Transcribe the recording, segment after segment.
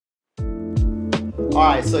All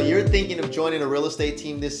right, so you're thinking of joining a real estate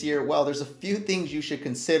team this year. Well, there's a few things you should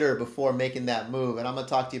consider before making that move, and I'm going to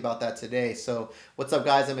talk to you about that today. So, what's up,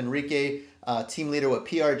 guys? I'm Enrique, team leader with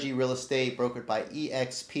PRG Real Estate, brokered by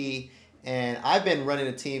EXP, and I've been running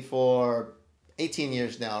a team for 18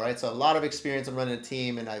 years now, right? So, a lot of experience in running a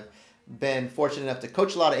team, and I've been fortunate enough to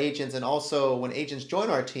coach a lot of agents, and also when agents join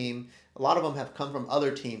our team, a lot of them have come from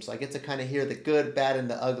other teams, so I get to kind of hear the good, bad, and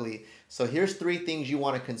the ugly. So here's 3 things you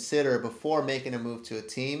want to consider before making a move to a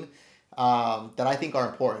team that I think are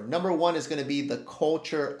important. Number 1 is going to be the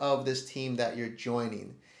culture of this team that you're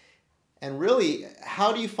joining. And really,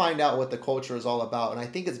 how do you find out what the culture is all about? And I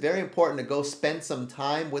think it's very important to go spend some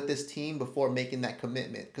time with this team before making that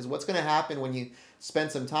commitment. Because what's going to happen when you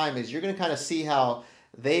spend some time is you're going to kind of see how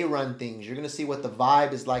they run things. You're going to see what the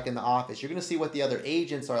vibe is like in the office. You're going to see what the other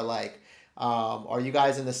agents are like. Are you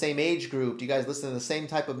guys in the same age group? Do you guys listen to the same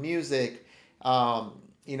type of music? Are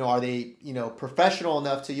they, professional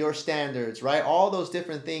enough to your standards, right? All those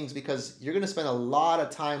different things, because you're going to spend a lot of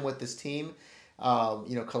time with this team,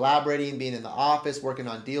 collaborating, being in the office, working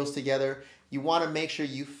on deals together. You want to make sure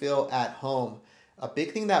you feel at home. A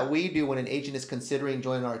big thing that we do when an agent is considering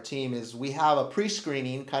joining our team is we have a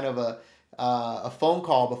pre-screening, kind of a phone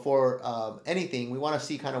call before anything. We want to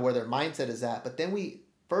see kind of where their mindset is at, but then we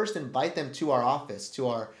first invite them to our office, to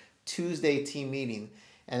our Tuesday team meeting.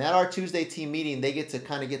 And at our Tuesday team meeting, they get to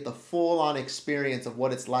kind of get the full-on experience of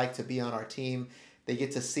what it's like to be on our team. They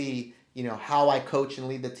get to see, how I coach and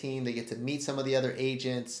lead the team. They get to meet some of the other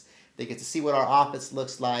agents. They get to see what our office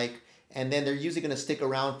looks like. And then they're usually going to stick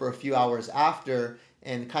around for a few hours after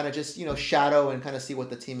and kind of just, shadow and kind of see what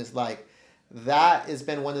the team is like. That has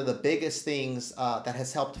been one of the biggest things that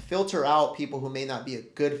has helped filter out people who may not be a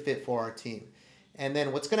good fit for our team. And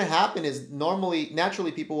then what's going to happen is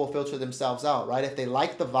naturally people will filter themselves out, right? If they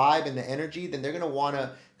like the vibe and the energy, then they're going to want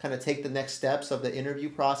to kind of take the next steps of the interview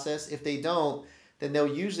process. If they don't, then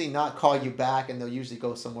they'll usually not call you back and they'll usually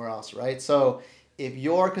go somewhere else, right? So if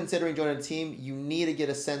you're considering joining a team, you need to get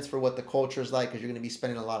a sense for what the culture is like, because you're going to be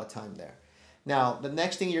spending a lot of time there. Now, the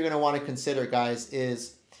next thing you're going to want to consider, guys,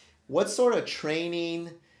 is what sort of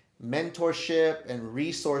training, mentorship, and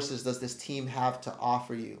resources does this team have to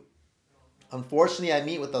offer you? Unfortunately, I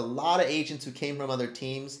meet with a lot of agents who came from other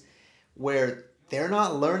teams where they're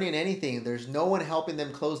not learning anything. There's no one helping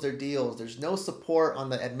them close their deals. There's no support on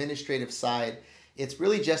the administrative side. It's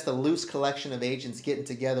really just a loose collection of agents getting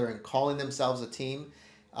together and calling themselves a team.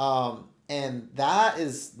 And that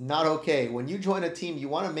is not okay. When you join a team, you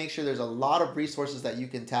want to make sure there's a lot of resources that you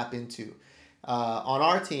can tap into. On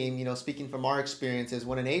our team, speaking from our experiences,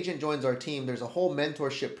 when an agent joins our team, there's a whole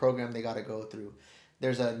mentorship program they got to go through.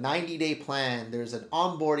 There's a 90-day plan. There's an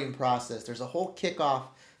onboarding process. There's a whole kickoff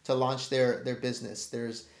to launch their business.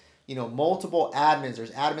 There's, multiple admins. There's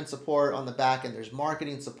admin support on the back end. There's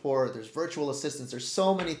marketing support. There's virtual assistants. There's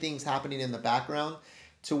so many things happening in the background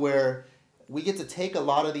to where we get to take a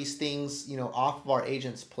lot of these things, off of our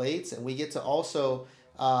agents' plates, and we get to also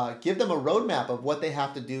give them a roadmap of what they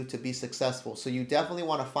have to do to be successful. So you definitely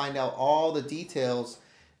want to find out all the details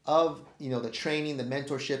of the training, the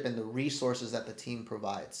mentorship, and the resources that the team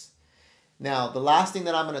provides. Now, the last thing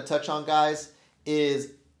that I'm going to touch on, guys,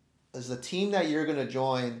 is the team that you're going to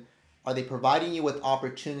join, are they providing you with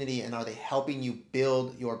opportunity, and are they helping you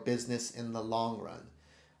build your business in the long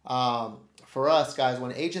run? For us, guys,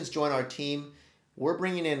 when agents join our team, we're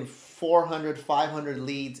bringing in 400, 500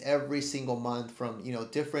 leads every single month from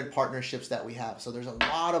different partnerships that we have. So there's a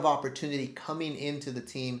lot of opportunity coming into the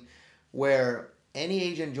team where any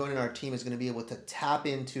agent joining our team is going to be able to tap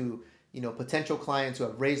into, potential clients who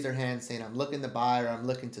have raised their hand saying, I'm looking to buy or I'm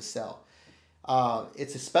looking to sell.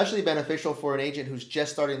 It's especially beneficial for an agent who's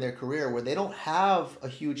just starting their career, where they don't have a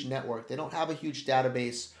huge network. They don't have a huge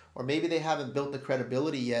database, or maybe they haven't built the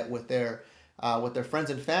credibility yet with their friends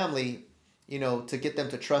and family, to get them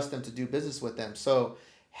to trust them to do business with them. So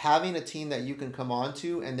having a team that you can come on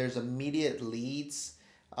to and there's immediate leads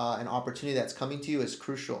and opportunity that's coming to you is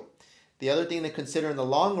crucial. The other thing to consider in the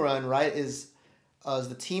long run, right, is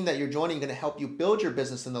the team that you're joining going to help you build your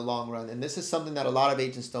business in the long run. And this is something that a lot of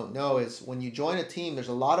agents don't know, is when you join a team, there's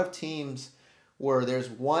a lot of teams where there's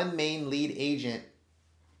one main lead agent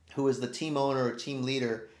who is the team owner or team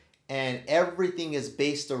leader, and everything is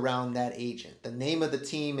based around that agent. The name of the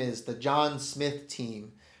team is the John Smith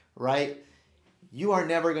team, right? You are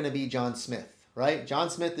never going to be John Smith, right?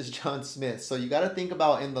 John Smith is John Smith. So you got to think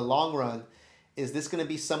about, in the long run, is this going to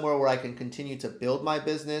be somewhere where I can continue to build my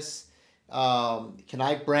business? Can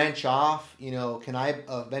I branch off? Can I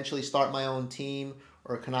eventually start my own team?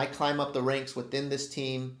 Or can I climb up the ranks within this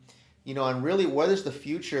team? And really, what is the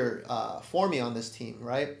future for me on this team,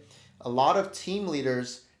 right? a lot of team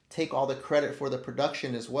leaders take all the credit for the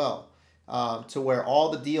production as well, to where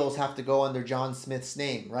all the deals have to go under John Smith's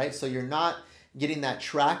name, right? So you're not getting that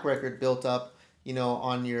track record built up,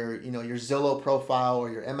 on your, your Zillow profile or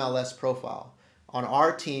your MLS profile. On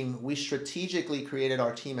our team, we strategically created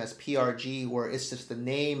our team as PRG, where it's just the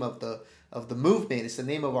name of the movement, it's the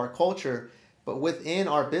name of our culture. But within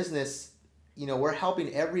our business, we're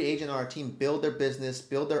helping every agent on our team build their business,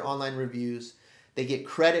 build their online reviews. They get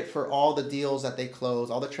credit for all the deals that they close.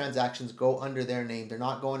 All the transactions go under their name. They're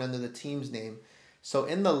not going under the team's name. So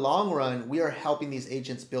in the long run, we are helping these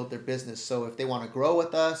agents build their business. So if they want to grow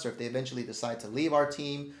with us, or if they eventually decide to leave our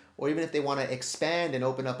team, or even if they want to expand and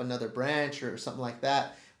open up another branch or something like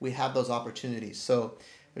that, we have those opportunities. So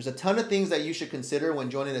there's a ton of things that you should consider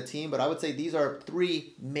when joining a team, but I would say these are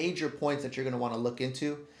 3 major points that you're going to want to look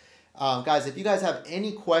into. Guys, if you guys have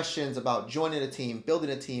any questions about joining a team,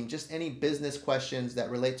 building a team, just any business questions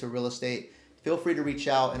that relate to real estate, feel free to reach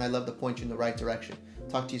out, and I'd love to point you in the right direction.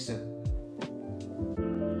 Talk to you soon.